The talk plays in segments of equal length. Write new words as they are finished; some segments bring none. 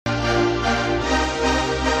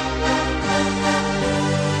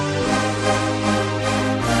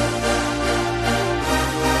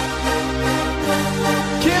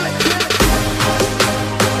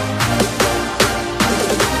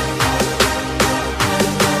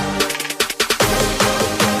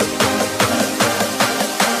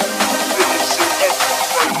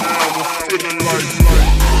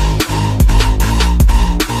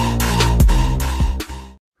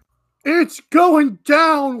going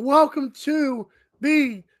down? Welcome to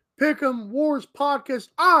the Pick'em Wars podcast.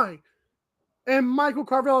 I am Michael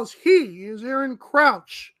Carvelis. He is Aaron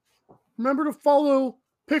Crouch. Remember to follow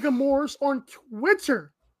Pick'em Wars on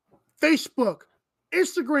Twitter, Facebook,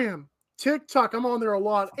 Instagram, TikTok. I'm on there a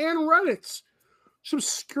lot. And Reddit.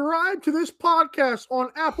 Subscribe to this podcast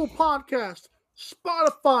on Apple Podcasts,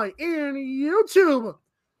 Spotify, and YouTube.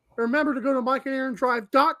 Remember to go to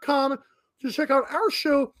mikeandaarondrive.com to check out our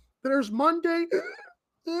show that airs Monday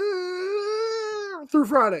through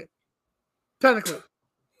Friday. Technically.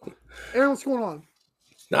 Aaron, what's going on?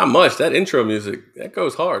 Not much. That intro music, that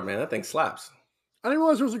goes hard, man. That thing slaps. I didn't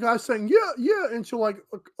realize there was a guy saying, yeah, until like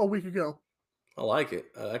a week ago. I like it.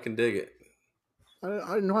 I can dig it.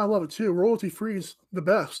 I know I love it too. Royalty free is the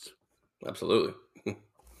best. Absolutely.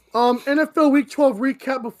 NFL Week 12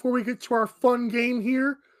 recap before we get to our fun game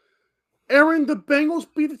here. Aaron, the Bengals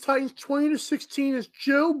beat the Titans 20-16 as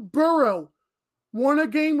Joe Burrow won a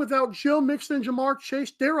game without Joe Mixon and Jamar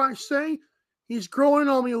Chase. Dare I say, he's growing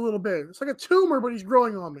on me a little bit. It's like a tumor, but he's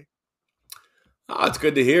growing on me. Oh, it's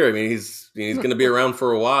good to hear. I mean, he's going to be around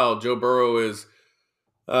for a while. Joe Burrow is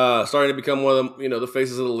starting to become one of the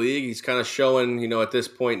faces of the league. He's kind of showing, at this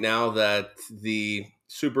point now that the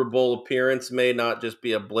Super Bowl appearance may not just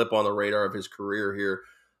be a blip on the radar of his career here.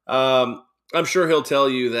 I'm sure he'll tell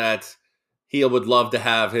you that he would love to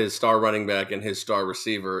have his star running back and his star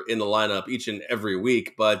receiver in the lineup each and every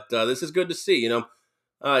week. But this is good to see.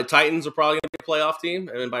 Titans are probably going to be a playoff team.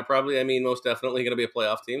 And by probably, I mean most definitely going to be a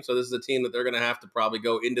playoff team. So this is a team that they're going to have to probably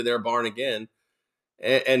go into their barn again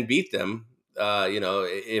and beat them.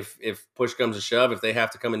 If push comes to shove, if they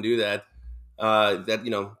have to come and do that,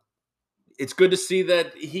 it's good to see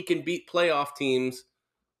that he can beat playoff teams,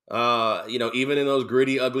 even in those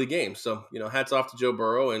gritty, ugly games. So, hats off to Joe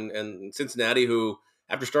Burrow and Cincinnati, who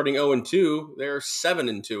after starting 0-2, they're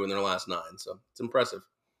 7-2 in their last 9. So it's impressive.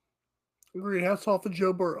 Agreed. Hats off to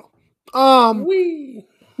Joe Burrow.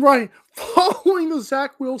 Right. Following the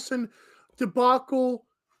Zach Wilson debacle,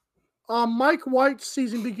 Mike White's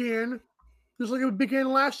season began just like it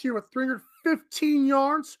began last year with 315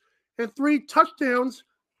 yards and 3 touchdowns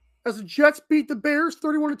as the Jets beat the Bears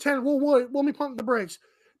 31-10. Well, let me pump the brakes.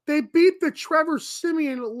 They beat the Trevor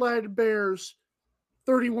Siemian-led Bears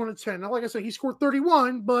 31-10. Now, like I said, he scored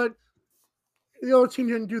 31, but the other team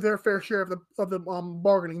didn't do their fair share of the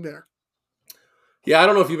bargaining there. Yeah, I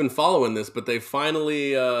don't know if you've been following this, but they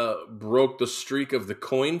finally broke the streak of the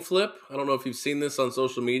coin flip. I don't know if you've seen this on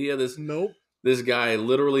social media. Nope. This guy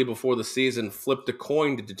literally before the season flipped a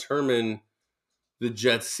coin to determine the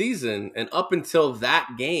Jets season. And up until that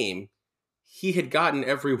game, he had gotten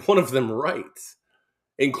every one of them right,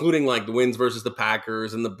 including like the wins versus the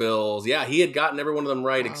Packers and the Bills. Yeah, he had gotten every one of them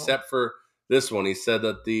right except for this one. He said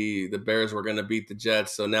that the Bears were going to beat the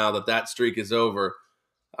Jets. So now that streak is over,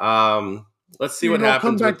 let's see what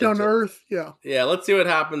happens. Come back down to earth. Yeah, let's see what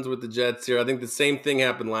happens with the Jets here. I think the same thing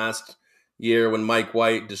happened last year when Mike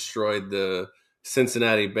White destroyed the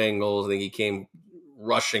Cincinnati Bengals. I think he came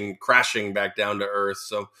crashing back down to earth.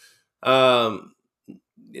 So, let's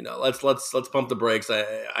pump the brakes.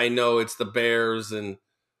 I know it's the Bears, and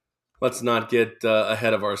let's not get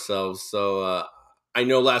ahead of ourselves. So, I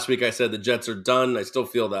know last week I said the Jets are done. I still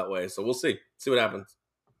feel that way. So we'll see what happens.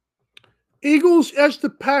 Eagles edged the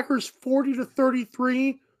Packers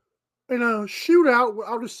 40-33 in a shootout.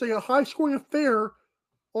 I'll just say a high-scoring affair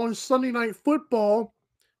on Sunday Night Football.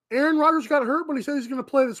 Aaron Rodgers got hurt, but he said he's going to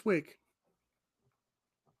play this week.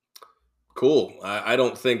 Cool. I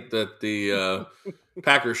don't think that the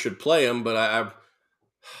Packers should play him, but I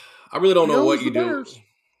really don't know what you do. Bears.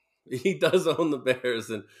 He does own the Bears,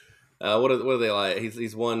 and what are they like?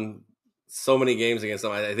 He's won so many games against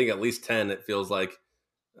them. I think at least 10. It feels like.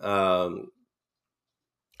 I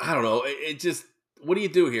don't know. It just, what do you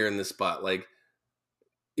do here in this spot? Like,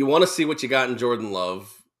 you want to see what you got in Jordan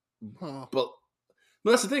Love, but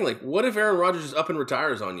that's the thing. Like, what if Aaron Rodgers is up and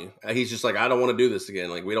retires on you? He's just like, I don't want to do this again.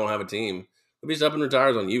 Like, we don't have a team. If he's up and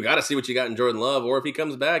retires on you, you got to see what you got in Jordan Love. Or if he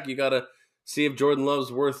comes back, you got to see if Jordan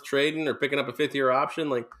Love's worth trading or picking up a 5th-year option.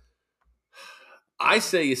 Like, I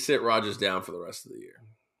say you sit Rodgers down for the rest of the year.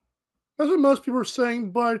 That's what most people are saying,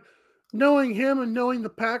 but knowing him and knowing the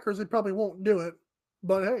Packers, they probably won't do it.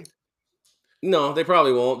 But hey. No, they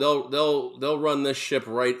probably won't. They'll run this ship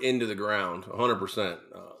right into the ground, 100%.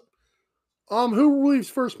 Who leaves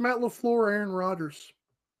first, Matt LaFleur or Aaron Rodgers?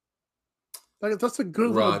 That's a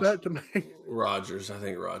good little bet to make. Rodgers. I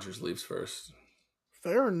think Rodgers leaves first.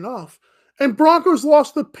 Fair enough. And Broncos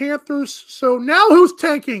lost the Panthers, so now who's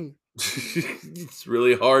tanking? It's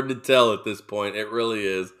really hard to tell at this point. It really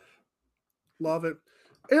is. Love it.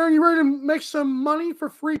 Aaron, you ready to make some money for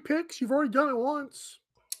free picks? You've already done it once.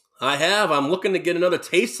 I have. I'm looking to get another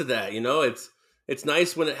taste of that. It's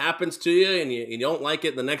nice when it happens to you, and you don't like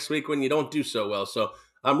it the next week when you don't do so well. So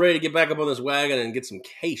I'm ready to get back up on this wagon and get some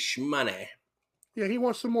cash money. Yeah, he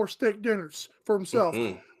wants some more steak dinners for himself.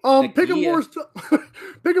 Mm-hmm.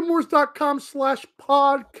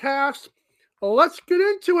 Pick'emwars.com/podcast. Let's get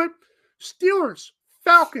into it. Steelers,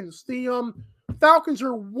 Falcons. The Falcons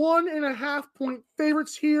are 1.5-point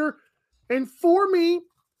favorites here. And for me,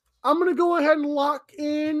 I'm going to go ahead and lock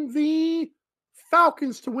in the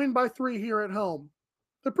Falcons to win by 3 here at home.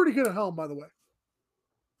 They're pretty good at home, by the way.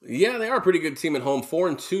 Yeah, they are a pretty good team at home.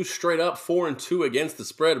 4-2 straight up, 4-2 against the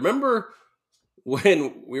spread. Remember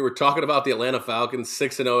when we were talking about the Atlanta Falcons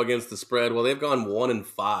 6-0 against the spread? Well, they've gone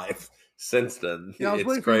 1-5 since then. Yeah, I was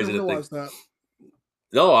waiting crazy for you to realize that.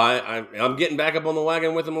 No, I'm getting back up on the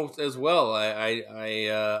wagon with them as well.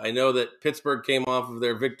 I know that Pittsburgh came off of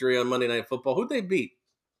their victory on Monday Night Football. Who'd they beat?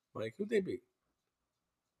 Mike, who'd they beat?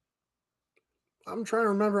 I'm trying to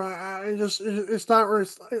remember. It's not.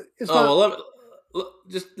 It's oh, not. well,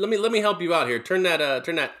 let me help you out here. Turn that.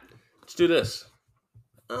 Let's do this.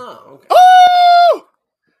 Oh, okay. Oh!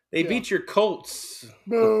 They beat your Colts.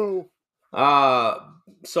 Boo.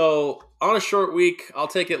 So on a short week, I'll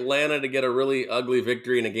take Atlanta to get a really ugly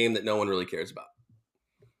victory in a game that no one really cares about.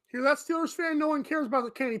 Hear that, Steelers fan? No one cares about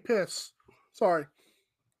the Kenny Piss. Sorry.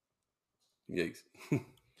 Yikes.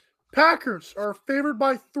 Packers are favored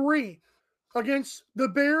by 3 against the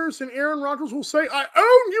Bears, and Aaron Rodgers will say, "I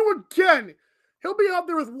own you again." He'll be out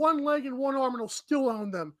there with one leg and one arm, and he'll still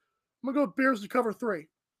own them. I'm going to go Bears to cover 3.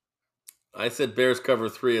 I said Bears cover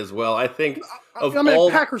 3 as well. I think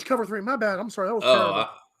Packers cover 3. My bad. I'm sorry. That was terrible.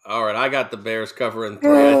 All right. I got the Bears covering 3.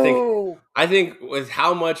 Oh. I think with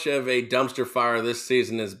how much of a dumpster fire this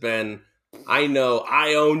season has been, I know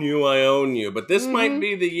I own you. But this might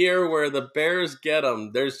be the year where the Bears get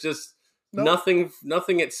them. There's just nothing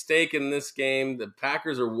at stake in this game. The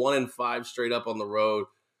Packers are 1-5 straight up on the road.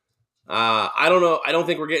 I don't know. I don't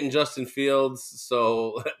think we're getting Justin Fields.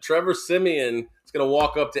 So Trevor Siemian is going to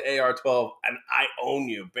walk up to AR-12, and I own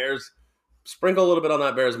you. Bears, sprinkle a little bit on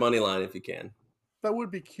that Bears money line if you can. That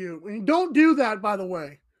would be cute. And don't do that, by the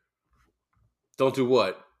way. Don't do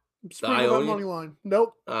what? Sprinkle that money line.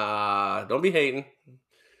 Nope. Don't be hating.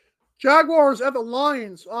 Jaguars at the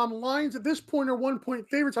Lions. Lions at this point are 1-point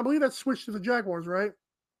favorites. I believe that's switched to the Jaguars, right?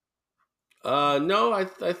 No,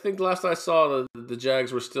 I think last I saw the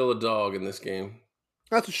Jags were still a dog in this game.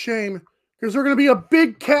 That's a shame because they're going to be a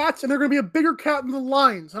big cat, and they're going to be a bigger cat than the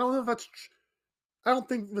Lions. I don't know if that's. I don't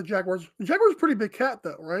think the Jaguars. The Jaguars are a pretty big cat,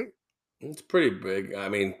 though, right? It's pretty big. I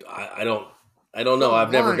mean, I don't know.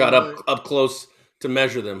 I've never got up close to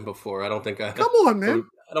measure them before. I don't think I. Come on, man.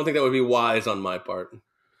 I don't think that would be wise on my part.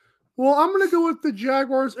 Well, I'm going to go with the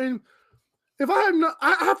Jaguars, and if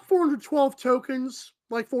I have 412 tokens.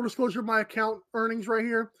 Like, full disclosure, my account earnings right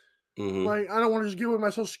here. Mm-hmm. Like, I don't want to just give away my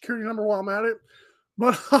social security number while I'm at it.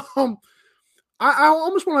 But I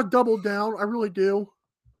almost want to double down. I really do.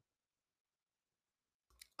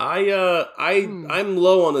 I'm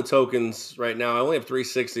low on the tokens right now. I only have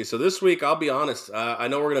 360. So this week, I'll be honest. I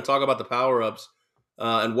know we're going to talk about the power-ups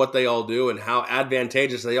and what they all do and how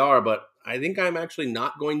advantageous they are, but I think I'm actually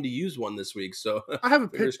not going to use one this week. So I have a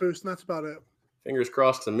pick boost, and that's about it. Fingers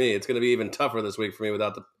crossed to me. It's going to be even tougher this week for me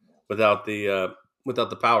without the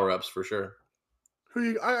power-ups for sure.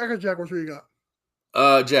 I got Jaguars. Who you got?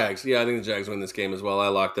 Jags. Yeah, I think the Jags win this game as well. I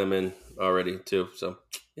locked them in already too. So,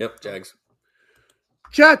 yep, Jags.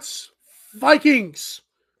 Jets, Vikings.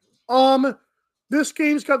 This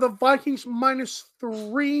game's got the Vikings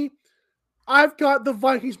 -3. I've got the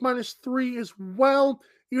Vikings -3 as well,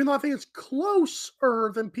 even though I think it's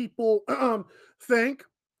closer than people think.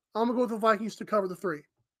 I'm going to go with the Vikings to cover the 3.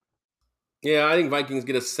 Yeah, I think Vikings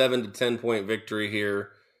get a 7 to 10 point victory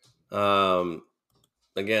here. Again,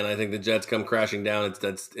 I think the Jets come crashing down.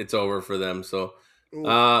 It's over for them. So,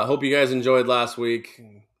 hope you guys enjoyed last week.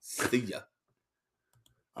 See ya.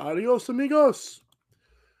 Adios, amigos.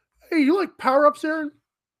 Hey, you like power-ups, Aaron?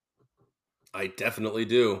 I definitely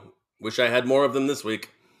do. Wish I had more of them this week.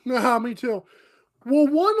 Nah, me too. Well,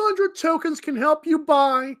 100 tokens can help you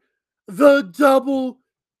buy the double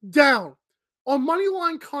down. On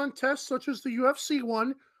moneyline contests such as the UFC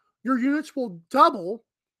one, your units will double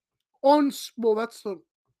on. Well, that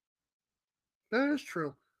is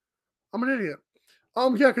true. I'm an idiot.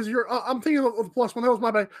 Yeah, because I'm thinking of the plus one. That was my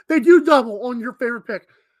bad. They do double on your favorite pick.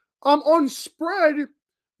 On spread,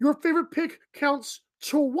 your favorite pick counts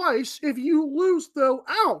twice. If you lose, though,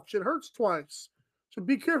 ouch, it hurts twice. So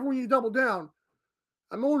be careful when you double down.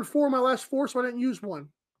 I'm 0-4 in my last 4, so I didn't use one.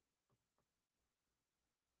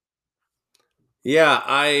 Yeah,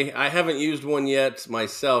 I haven't used one yet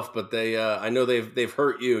myself, but I know they've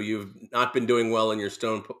hurt you. You've not been doing well in your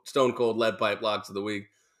stone cold lead pipe locks of the week.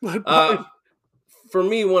 Lead Uh, pipe. for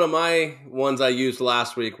me, one of my ones I used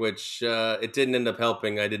last week, which it didn't end up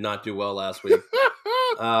helping. I did not do well last week.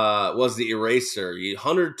 Was the eraser.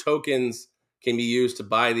 100 tokens can be used to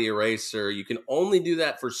buy the eraser. You can only do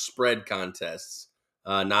that for spread contests,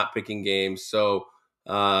 not picking games. So,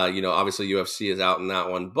 obviously UFC is out in that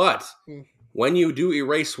one. But when you do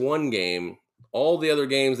erase one game, all the other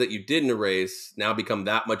games that you didn't erase now become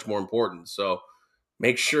that much more important. So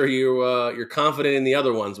make sure you're confident in the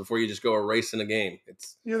other ones before you just go erasing a game.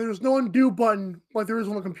 There's no undo button like there is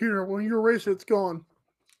on a computer. When you erase it, it's gone.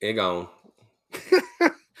 It gone.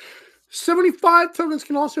 75 tokens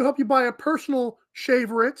can also help you buy a personal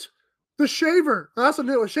shaverite. The shaver. That's a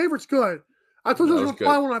new. A shaverit's good. I told you I was going to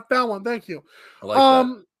find one. I found one. Thank you. I like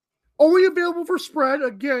that. Only available for spread.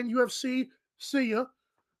 Again, UFC. See ya.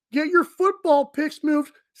 Get your football picks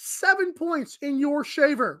moved 7 points in your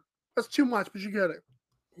shaver. That's too much, but you get it.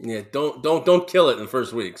 Yeah, don't kill it in the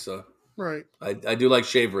first week. So right. I do like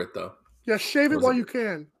shaver it though. Yeah, shave it while you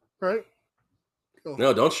can. Right. Cool.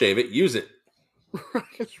 No, don't shave it. Use it.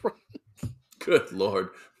 That's right. Good Lord.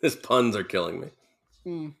 These puns are killing me.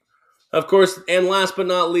 Of course, and last but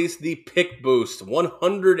not least, the pick boost.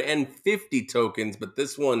 150 tokens, but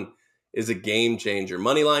this one is a game changer.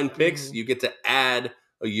 Moneyline picks, you get to add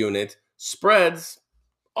a unit. Spreads,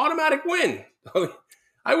 automatic win.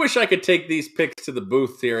 I wish I could take these picks to the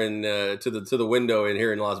booth here and to the window in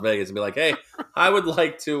here in Las Vegas and be like, hey, I would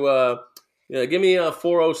like to give me a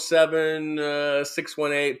 407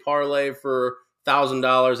 618 parlay for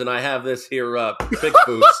 $1,000, and I have this here pick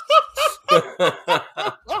boost.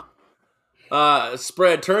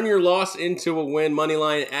 Spread, turn your loss into a win.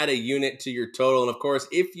 Moneyline, add a unit to your total. And of course,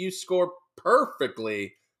 if you score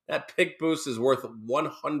perfectly, that pick boost is worth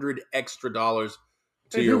 $100 extra to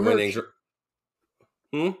your winnings.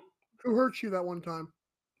 Who hurt you that one time?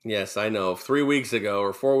 Yes, I know. 3 weeks ago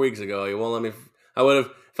or 4 weeks ago, you won't let me. If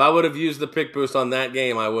I would have used the pick boost on that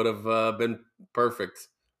game, I would have been perfect.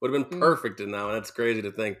 Would have been perfect in that one. That's crazy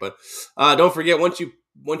to think. But don't forget, once you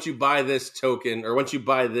buy this token or once you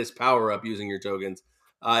buy this power up using your tokens,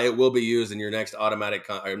 it will be used in your next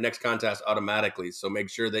next contest automatically. So make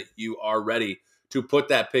sure that you are ready to put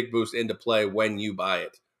that pick boost into play when you buy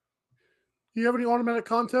it. Do you have any automatic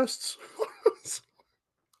contests?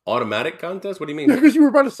 Automatic contest? What do you mean? Because you were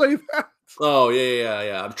about to say that. Oh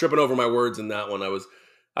yeah. I'm tripping over my words in that one. I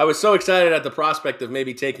was so excited at the prospect of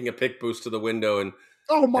maybe taking a pick boost to the window and.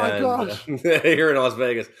 Oh my gosh! Here in Las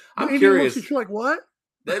Vegas, I'm curious. You're like, what?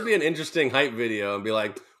 That'd be an interesting hype video, and be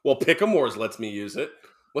like, "Well, Pick'em Wars lets me use it.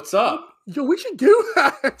 What's up?" Yo, we should do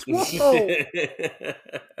that. Whoa!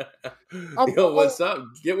 Yo, what's up?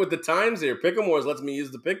 Get with the times here. Pick'em Wars lets me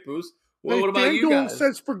use the pick boost. Well, what about you guys?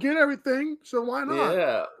 Says forget everything, so why not?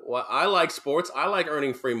 Yeah. Well, I like sports. I like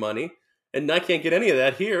earning free money, and I can't get any of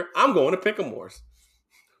that here. I'm going to Pick'em Wars.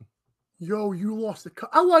 Yo, you lost the.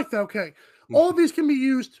 I like that. Okay. All of these can be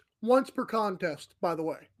used once per contest, by the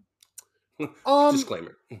way.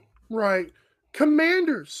 Disclaimer. Right.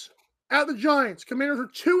 Commanders at the Giants. Commanders are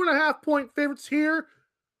 2.5-point favorites here.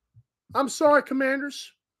 I'm sorry,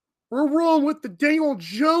 Commanders. We're rolling with the Daniel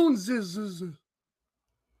Joneses.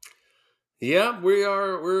 Yeah,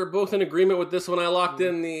 we're both in agreement with this one. I locked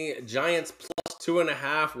in the Giants plus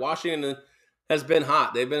 2.5. Washington has been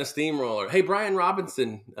hot. They've been a steamroller. Hey, Brian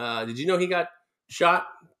Robinson, did you know he got shot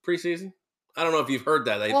preseason? I don't know if you've heard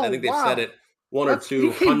that. I think they've said it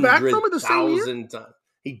 100,000 times.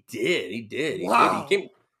 He did. Wow. He came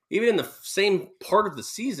even in the same part of the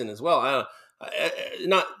season as well.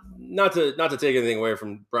 Not to take anything away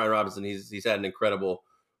from Brian Robinson. He's had an incredible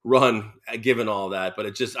run given all that, but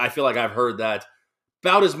I feel like I've heard that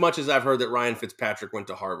about as much as I've heard that Ryan Fitzpatrick went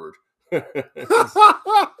to Harvard.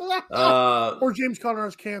 Or James Conner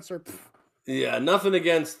has cancer. Yeah, nothing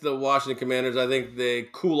against the Washington Commanders. I think they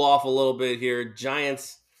cool off a little bit here.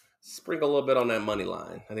 Giants sprinkle a little bit on that money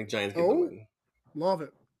line. I think Giants get the win. Love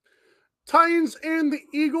it. Titans and the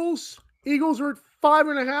Eagles. Eagles are at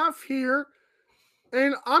 5.5 here.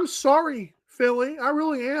 And I'm sorry, Philly. I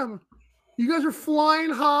really am. You guys are flying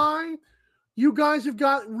high. You guys have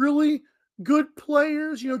got really good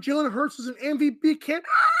players. You know, Jalen Hurts is an MVP.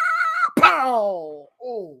 Pow!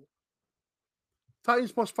 Oh.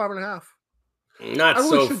 Titans plus 5.5. Not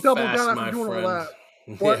so fast, my friend.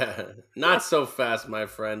 Yeah, not so fast, my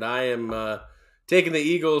friend. I am taking the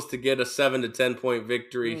Eagles to get a 7 to 10 point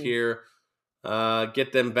victory here.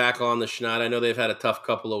 Get them back on the schneid. I know they've had a tough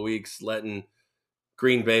couple of weeks, letting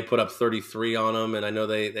Green Bay put up 33 on them, and I know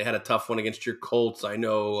they had a tough one against your Colts. I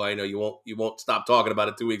know you won't stop talking about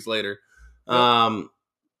it 2 weeks later. Yep.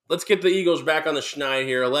 Let's get the Eagles back on the schneid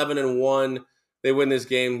here. 11-1, they win this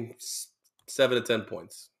game 7 to 10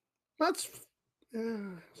 points. That's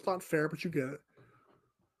it's not fair, but you get it.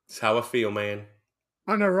 It's how I feel, man.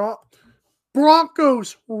 I know, right?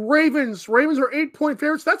 Broncos, Ravens. Ravens are 8-point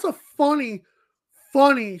favorites. That's a funny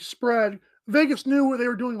spread. Vegas knew what they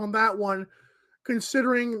were doing on that one,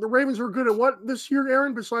 considering the Ravens were good at what this year,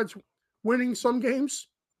 Aaron, besides winning some games?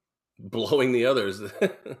 Blowing the others.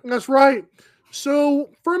 That's right. So,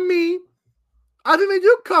 for me, I think they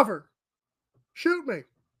do cover. Shoot me.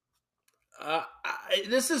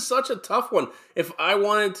 This is such a tough one. If I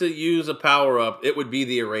wanted to use a power-up, it would be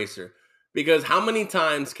the eraser. Because how many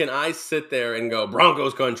times can I sit there and go,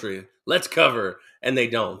 Broncos country, let's cover, and they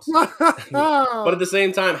don't. But at the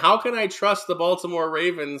same time, how can I trust the Baltimore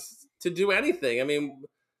Ravens to do anything? I mean,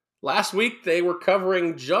 last week they were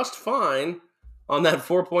covering just fine on that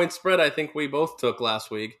 4-point spread I think we both took last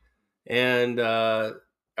week. And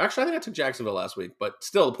actually, I think I took Jacksonville last week. But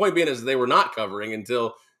still, the point being is they were not covering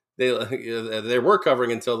until they were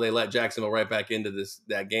covering until they let Jacksonville right back into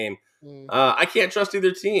that game. I can't trust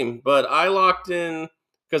either team, but I locked in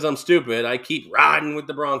because I'm stupid. I keep riding with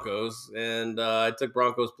the Broncos, and I took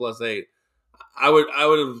Broncos +8.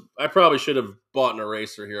 I probably should have bought an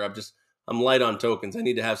eraser here. I'm light on tokens. I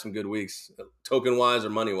need to have some good weeks, token wise or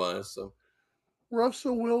money wise. So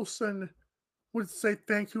Russell Wilson would say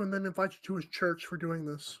thank you and then invite you to his church for doing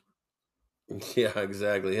this. Yeah,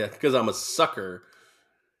 exactly. Yeah, because I'm a sucker.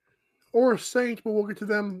 Or a saint, but we'll get to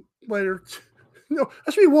them later. No,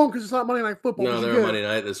 actually, we won't because it's not Monday Night Football. No, they're Monday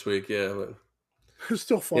night this week. Yeah, but it's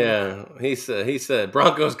still fun. Yeah, he said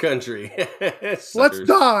Broncos country. Let's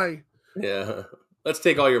die. Yeah, let's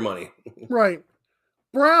take all your money. Right.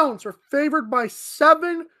 Browns are favored by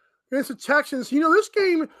 7 against the Texans. This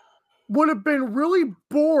game would have been really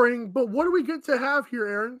boring, but what do we get to have here,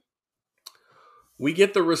 Aaron? We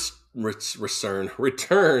get the return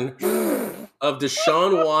of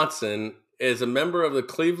Deshaun Watson as a member of the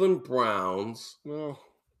Cleveland Browns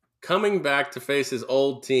coming back to face his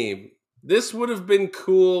old team. This would have been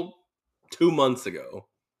cool 2 months ago.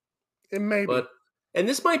 It may be. And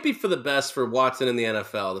this might be for the best for Watson in the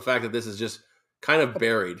NFL. The fact that this is just kind of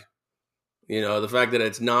buried. The fact that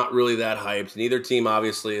it's not really that hyped. Neither team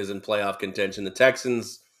obviously is in playoff contention. The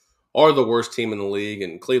Texans are the worst team in the league,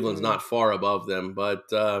 and Cleveland's not far above them. But,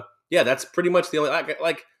 that's pretty much the only –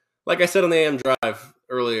 like I said on the AM Drive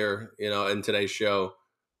earlier, in today's show,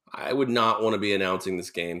 I would not want to be announcing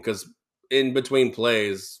this game because in between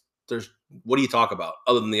plays, what do you talk about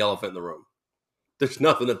other than the elephant in the room? There's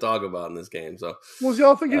nothing to talk about in this game. So was the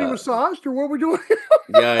elephant getting massaged, or what are we doing?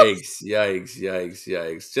 Yikes.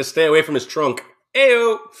 Just stay away from his trunk.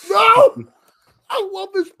 Ayo. No! I love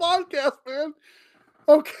this podcast, man.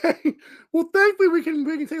 Okay. Well, thankfully we can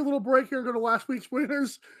take a little break here and go to last week's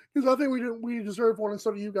winners because I think we deserve one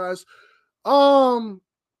instead of you guys. So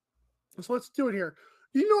let's do it here.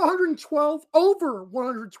 over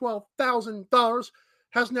 $112,000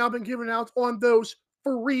 has now been given out on those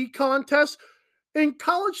free contests. In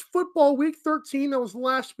college football week 13, that was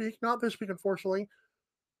last week, not this week, unfortunately.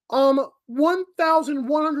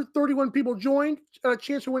 1,131 people joined, had a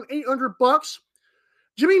chance to win $800.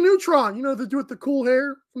 Jimmy Neutron, the dude with the cool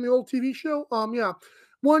hair from the old TV show,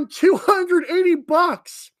 won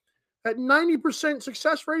 $280 at 90%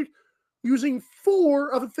 success rate using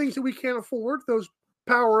 4 of the things that we can't afford, those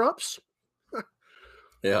power-ups.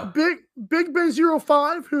 Yeah. Big Ben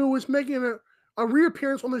 05, who was making a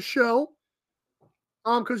reappearance on the show,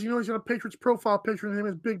 because he's got a Patriots profile picture and his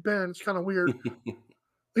name is Big Ben. It's kind of weird.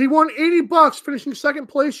 He won $80, finishing second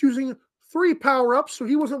place using 3 power-ups, so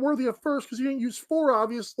he wasn't worthy of first because he didn't use 4,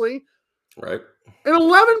 obviously. Right. And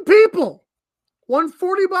 11 people won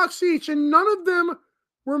 $40 each, and none of them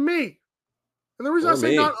were me. And the reason I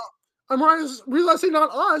say not us,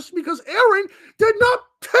 because Aaron did not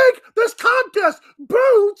take this contest.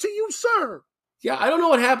 Boo to you, sir. Yeah, I don't know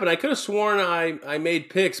what happened. I could have sworn I made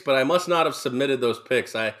picks, but I must not have submitted those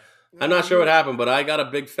picks. I'm not sure what happened, but I got a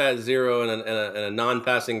big fat 0 and a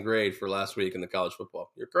non-passing grade for last week in the college football.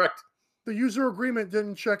 You're correct. The user agreement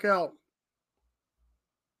didn't check out.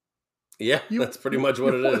 Yeah, that's pretty much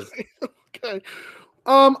what it is. Okay.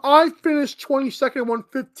 I finished 22nd and won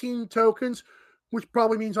 15 tokens, which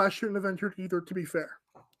probably means I shouldn't have entered either, to be fair.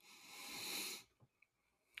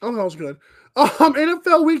 Oh, that was good.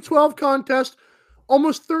 NFL Week 12 contest.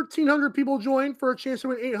 Almost 1,300 people joined for a chance to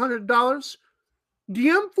win $800.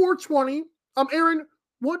 DM 420. Aaron,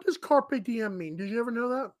 what does Carpe Diem mean? Did you ever know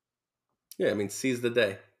that? Yeah, I mean, seize the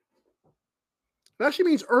day. It actually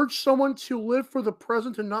means urge someone to live for the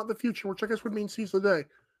present and not the future, which I guess would mean seize the day.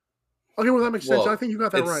 Okay, well, that makes sense. I think you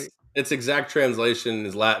got that right. Its exact translation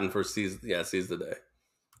is Latin for seize the day.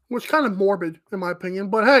 Which is kind of morbid, in my opinion.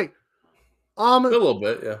 But hey, a little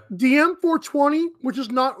bit, yeah. DM 420, which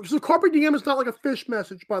is not, so Carpe Diem is not like a fish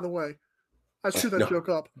message, by the way. I screwed that joke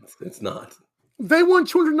up. It's not. They won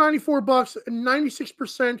 $294 and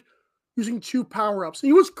 96% using 2 power-ups. And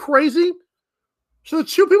you know what's crazy? So the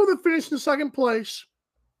 2 people that finished in second place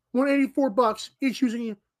won $84, each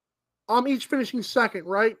finishing second,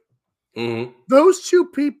 right? Mm-hmm. Those 2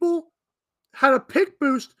 people had a pick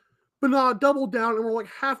boost, but not a double down, and were like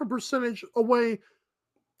half a percentage away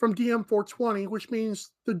from DM 420, which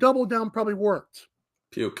means the double down probably worked.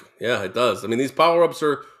 Puke. Yeah, it does. I mean, these power-ups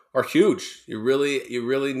are huge. You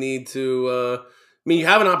really need to. You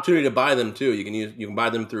have an opportunity to buy them too. You can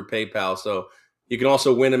buy them through PayPal, so you can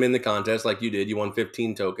also win them in the contest, like you did. You won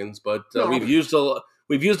 15 tokens, but we've used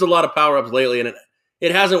a lot of power ups lately, and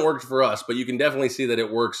it hasn't worked for us. But you can definitely see that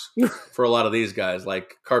it works for a lot of these guys,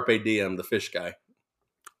 like Carpe Diem, the fish guy,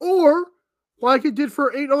 or like it did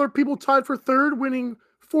for 8 other people tied for third, winning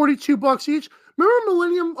 $42 each. Remember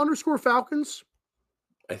Millennium_Falcons?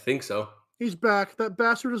 I think so. He's back. That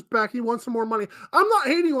bastard is back. He wants some more money. I'm not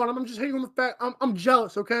hating on him. I'm just hating on the fact I'm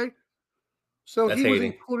jealous, okay? So he was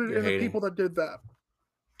included in the people that did that.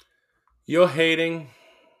 You're hating.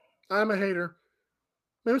 I'm a hater.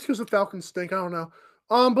 Maybe it's because the Falcons stink. I don't know.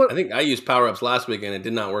 But I think I used power-ups last week and it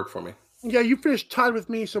did not work for me. Yeah, you finished tied with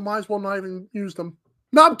me, so might as well not even use them.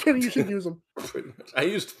 No, I'm kidding. You should use them. I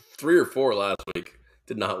used 3 or 4 last week.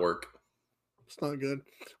 Did not work. It's not good.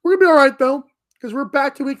 We're going to be all right, though, because we're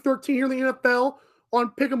back to week 13 here in the NFL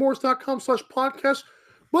on pick'emwars.com/podcast.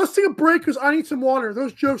 But let's take a break because I need some water.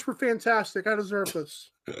 Those jokes were fantastic. I deserve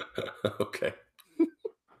this. Okay.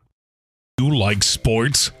 You like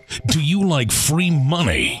sports? Do you like free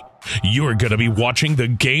money? You're going to be watching the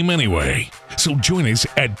game anyway. So join us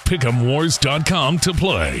at pick'emwars.com to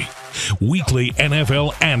play. Weekly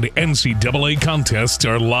NFL and NCAA contests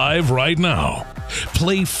are live right now.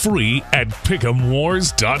 Play free at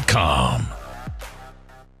pick'emwars.com.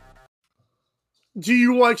 Do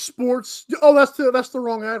you like sports? Oh, that's the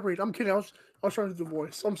wrong ad read. I'm kidding. I was trying to do the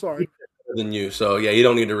voice. I'm sorry. Than you, so yeah, you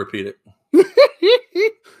don't need to repeat it.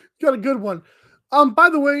 Got a good one. By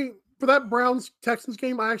the way, for that Browns-Texans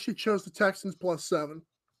game, I actually chose the Texans +7.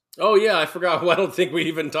 Oh yeah, I forgot. Well, I don't think we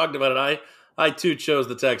even talked about it. I too chose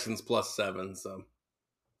the Texans +7. So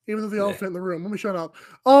even though the elephant in the room, let me shut up.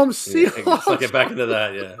 Seahawks. Let's get back into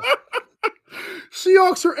that. Yeah.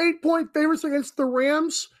 Seahawks are 8-point favorites against the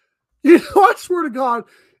Rams. You know, I swear to God,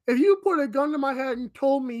 if you put a gun to my head and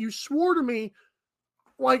told me, you swore to me,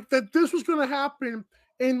 like that this was going to happen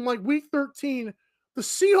in like week 13, the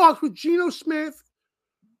Seahawks with Geno Smith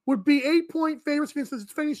would be 8-point favorites against the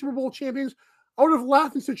defending Super Bowl champions, I would have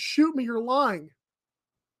laughed and said, "Shoot me, you're lying."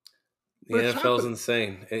 The NFL is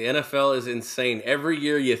insane. The NFL is insane. Every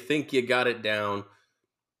year you think you got it down,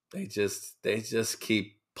 they just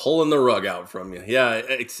keep pulling the rug out from you. Yeah,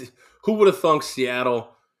 who would have thunk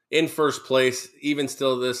Seattle in first place, even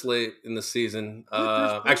still this late in the season?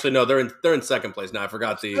 Actually, no, they're in second place now. I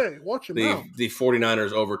forgot the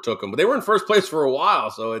 49ers overtook them, but they were in first place for a while,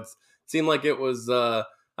 so it seemed like it was.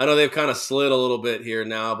 I know they've kind of slid a little bit here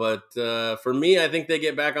now, but for me, I think they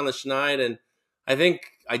get back on the schneid, and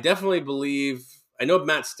I definitely believe. I know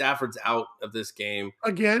Matt Stafford's out of this game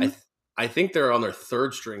again. I think they're on their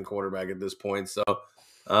 3rd string quarterback at this point. So,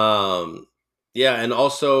 yeah, and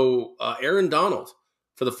also Aaron Donald,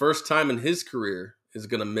 for the first time in his career, is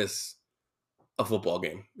going to miss a football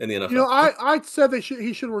game in the NFL. You know, I said he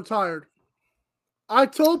should have retired. I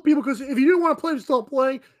told people, because if you didn't want to play, just don't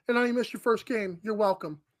play, and now you missed your first game. You're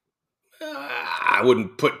welcome. I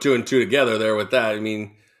wouldn't put 2 and 2 together there with that. I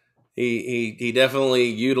mean, he definitely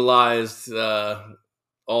utilized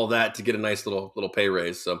all that to get a nice little pay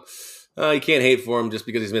raise. So you can't hate for him just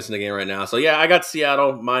because he's missing a game right now. So yeah, I got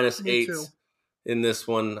Seattle -8 in this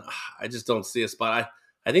one. I just don't see a spot.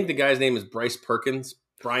 I think the guy's name is Brian Perkins.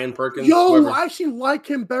 Yo, I actually like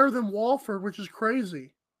him better than Walford, which is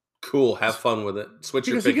crazy. Cool. Have fun with it. Switch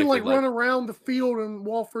your pick. Because he can run around the field, and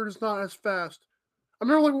Walford is not as fast. I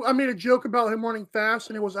remember I made a joke about him running fast,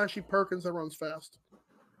 and it was actually Perkins that runs fast.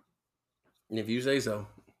 If you say so.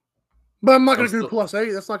 But I'm not going to do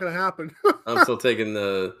 +8. That's not going to happen. I'm still taking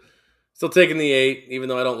the 8, even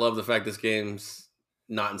though I don't love the fact this game's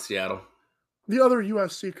not in Seattle. The other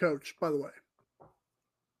USC coach, by the way,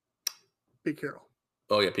 Pete Carroll.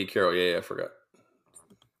 Oh yeah, Pete Carroll. Yeah, I forgot.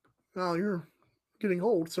 Oh, you're getting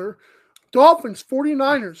old, sir. Dolphins,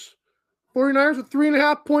 49ers. 49ers with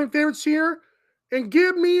 3.5-point favorites here. And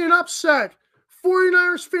give me an upset.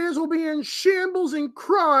 49ers fans will be in shambles and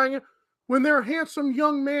crying when their handsome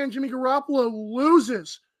young man, Jimmy Garoppolo,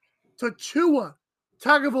 loses to Tua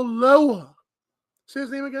Tagovailoa. Say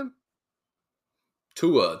his name again.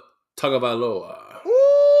 Tua Tagovailoa.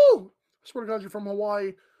 Ooh! I swear to God, you're from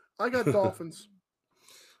Hawaii. I got Dolphins.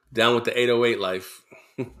 Down with the 808 life.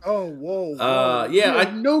 Oh, whoa.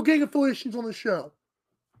 Yeah. No gang affiliations on the show.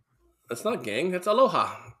 That's not gang. That's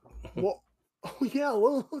aloha. Well, oh, yeah.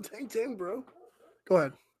 Well, dang, bro. Go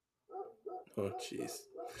ahead. Oh, jeez.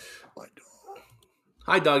 My dog.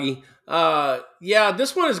 Hi, doggy. Yeah,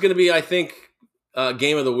 this one is going to be, I think,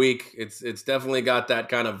 game of the week. It's definitely got that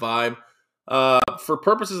kind of vibe. For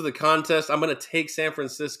purposes of the contest, I'm going to take San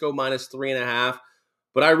Francisco minus 3.5.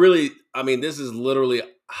 But this is literally,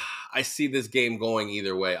 I see this game going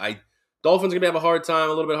either way. Dolphins are going to have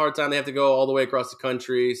a little bit hard time. They have to go all the way across the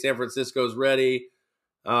country. San Francisco's ready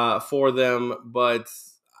for them, but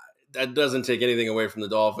that doesn't take anything away from the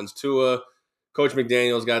Dolphins. Coach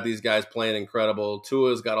McDaniel's got these guys playing incredible.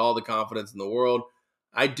 Tua's got all the confidence in the world.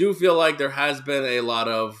 I do feel like there has been a lot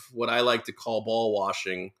of what I like to call ball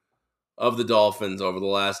washing of the Dolphins over the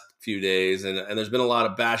last few days, and there's been a lot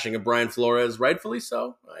of bashing of Brian Flores, rightfully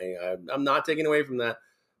so. I'm not taking away from that.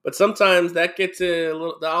 But sometimes that gets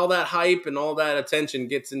all that hype and all that attention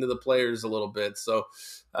gets into the players a little bit. So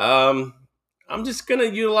I'm just going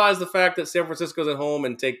to utilize the fact that San Francisco's at home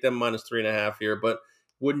and take them minus 3.5 here, but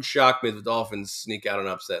wouldn't shock me if the Dolphins sneak out an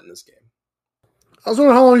upset in this game. I was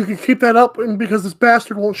wondering how long you can keep that up, and because this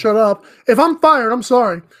bastard won't shut up. If I'm fired, I'm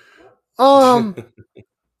sorry. He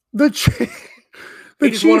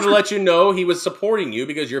just wanted to let you know he was supporting you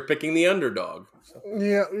because you're picking the underdog. So.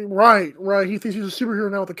 Yeah, right. He thinks he's a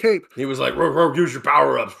superhero now with a cape. He was like, use your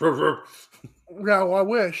power-ups. Yeah, well, I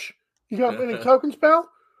wish. You got any tokens, pal?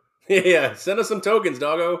 Yeah, send us some tokens,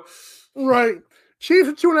 doggo. Right. Chiefs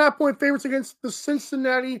are 2.5-point favorites against the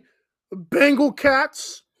Cincinnati Bengal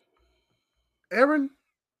Cats. Aaron,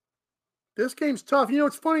 this game's tough. You know,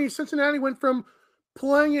 it's funny. Cincinnati went from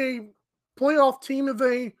playing a playoff team that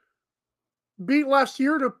they beat last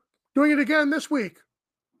year to doing it again this week.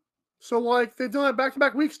 So, they've done it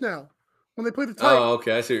back-to-back weeks now when they play the Titans. Oh,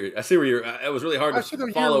 okay. I see where you're. It was really hard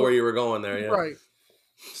to follow where you were going there. Yeah. Right.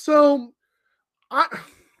 So, I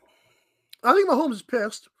think Mahomes is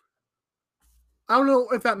pissed. I don't know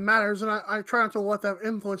if that matters, and I try not to let that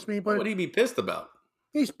influence me. But what would he be pissed about?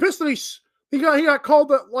 He's pissed that he got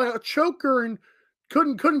called a choker and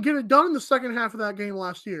couldn't get it done in the second half of that game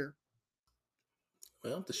last year.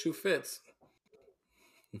 Well, the shoe fits.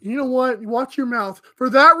 You know what? Watch your mouth. For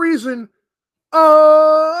that reason,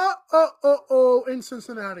 in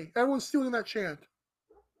Cincinnati. Everyone's stealing that chant.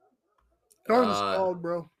 Cardinals called,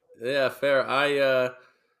 bro. Yeah, fair.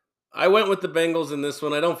 I went with the Bengals in this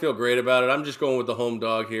one. I don't feel great about it. I'm just going with the home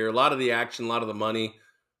dog here. A lot of the action, a lot of the money,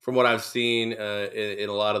 from what I've seen in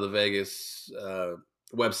a lot of the Vegas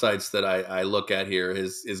websites that I look at here,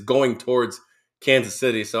 is going towards Kansas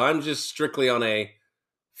City. So I'm just strictly on a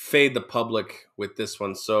fade the public with this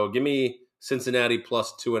one. So give me Cincinnati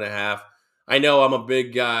plus 2.5. I know I'm a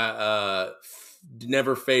big guy,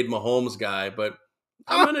 never fade Mahomes guy, but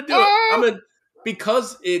I'm going to do it.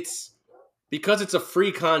 Because it's a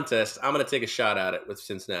free contest, I'm going to take a shot at it with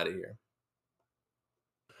Cincinnati here.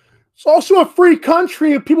 It's also a free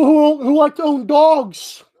country of people who like to own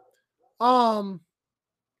dogs. I'm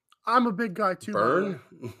a big guy too. Burn?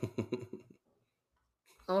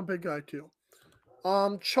 I'm a big guy too.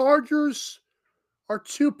 Chargers are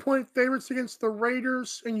 2-point favorites against the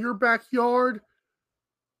Raiders in your backyard.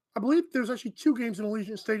 I believe there's actually 2 games in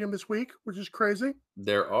Allegiant Stadium this week, which is crazy.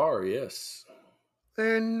 There are, yes.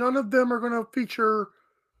 And none of them are going to feature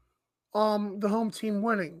the home team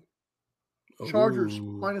winning. Chargers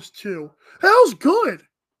minus 2. That was good.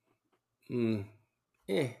 Only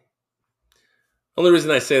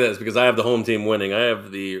reason I say that is because I have the home team winning. I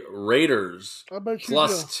have the Raiders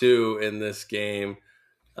plus 2 in this game.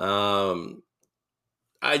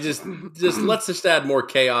 I just let's just add more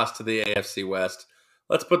chaos to the AFC West.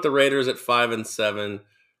 Let's put the Raiders at 5-7,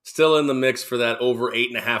 still in the mix for that over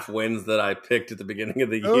 8.5 wins that I picked at the beginning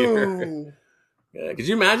of the year. Yeah, could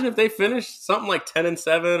you imagine if they finished something like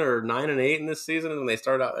 10-7 or 9-8 in this season when they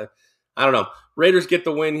start out? I don't know. Raiders get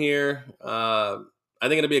the win here. I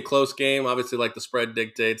think it'll be a close game. Obviously, like the spread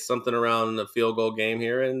dictates, something around a field goal game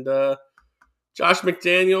here. And Josh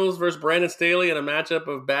McDaniels versus Brandon Staley in a matchup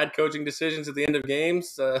of bad coaching decisions at the end of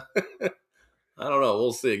games. I don't know.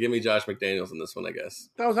 We'll see. Give me Josh McDaniels in this one, I guess.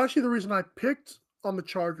 That was actually the reason I picked on the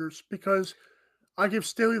Chargers, because I give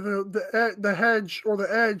Staley the hedge or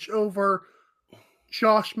the edge over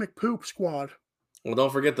Josh McPoop squad. Well,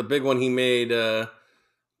 don't forget the big one he made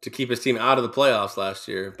to keep his team out of the playoffs last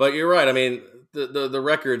year. But you're right. I mean, the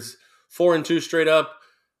records 4-2 straight up,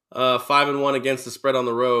 5-1 against the spread on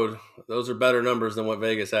the road. Those are better numbers than what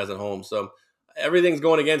Vegas has at home. So everything's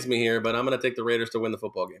going against me here, but I'm going to take the Raiders to win the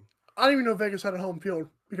football game. I don't even know Vegas had a home field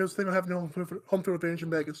because they don't have no home field advantage in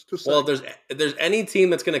Vegas. Just well, if there's any team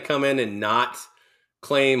that's going to come in and not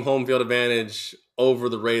claim home field advantage over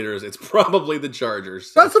the Raiders, it's probably the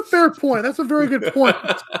Chargers. So. That's a fair point. That's a very good point.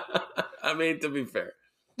 I mean, to be fair.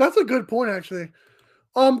 That's a good point, actually.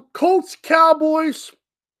 Colts, Cowboys.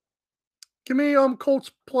 Give me Colts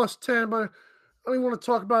plus 10, but I don't even want to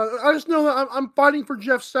talk about it. I just know that I'm fighting for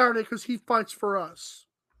Jeff Saturday because he fights for us.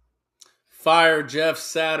 Fire Jeff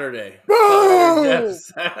Saturday. Fire Jeff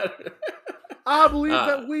Saturday. I believe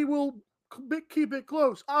that we will keep it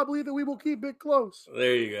close. I believe that we will keep it close.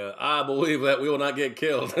 There you go. I believe that we will not get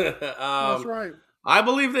killed. That's right. I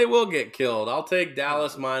believe they will get killed. I'll take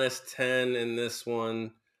Dallas minus 10 in this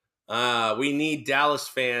one. We need Dallas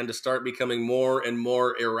fan to start becoming more and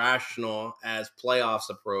more irrational as playoffs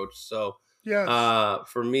approach. So, yes.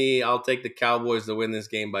 For me, I'll take the Cowboys to win this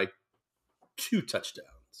game by 2 touchdowns.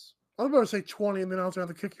 I was about to say 20, and then I was going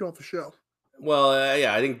to have to kick you off the show. Well,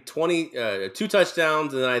 yeah, I think 2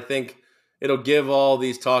 touchdowns, and then I think it'll give all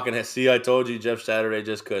these talking. See, I told you, Jeff Saturday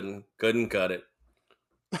just couldn't cut it.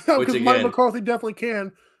 Because Mike McCarthy definitely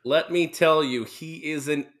can. Let me tell you, he is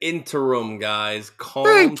an interim, guys.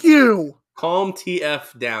 Thank you. Calm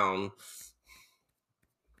TF down.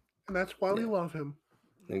 And that's why we love him.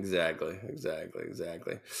 Exactly.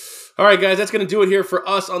 All right, guys, that's going to do it here for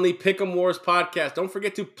us on the Pick'em Wars podcast. Don't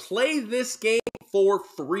forget to play this game for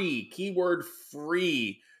free. Keyword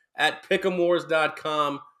free at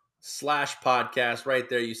pick'emwars.com/podcast. Right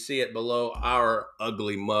there, you see it below our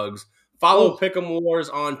ugly mugs. Follow Pick'em Wars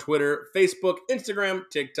on Twitter, Facebook, Instagram,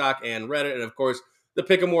 TikTok, and Reddit. And, of course, the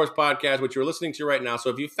Pick'em Wars podcast, which you're listening to right now. So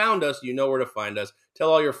if you found us, you know where to find us.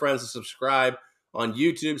 Tell all your friends to subscribe on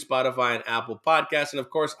YouTube, Spotify, and Apple Podcasts. And,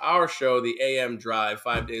 of course, our show, the AM Drive,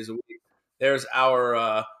 5 days a week. There's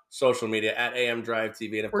our social media at AM Drive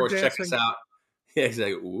TV. And, of course, check us out. Yeah,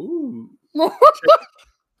 exactly. Ooh.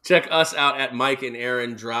 Check us out at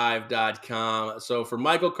MikeandAaronDrive.com. So for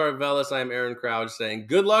Michael Carvelis, I'm Aaron Crouch saying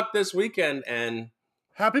good luck this weekend and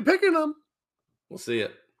happy picking them. We'll see you.